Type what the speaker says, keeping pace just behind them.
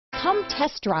Come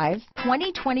test drive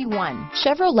 2021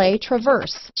 Chevrolet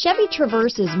Traverse. Chevy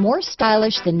Traverse is more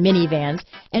stylish than minivans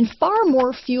and far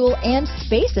more fuel and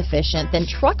space efficient than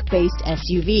truck-based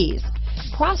SUVs.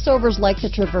 Crossovers like the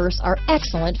Traverse are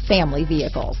excellent family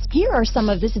vehicles. Here are some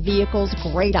of this vehicle's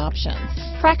great options: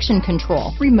 traction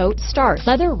control, remote start,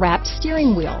 leather-wrapped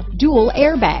steering wheel, dual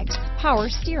airbags, power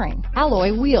steering,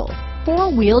 alloy wheels,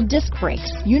 four-wheel disc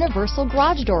brakes, universal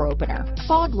garage door opener,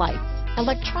 fog lights,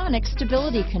 electronic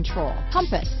stability control,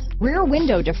 compass, rear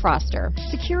window defroster,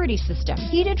 security system,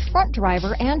 heated front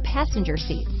driver and passenger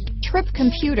seats, trip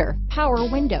computer, power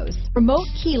windows, remote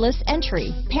keyless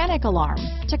entry, panic alarm,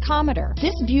 tachometer.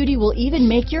 This beauty will even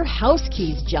make your house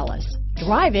keys jealous.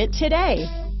 Drive it today.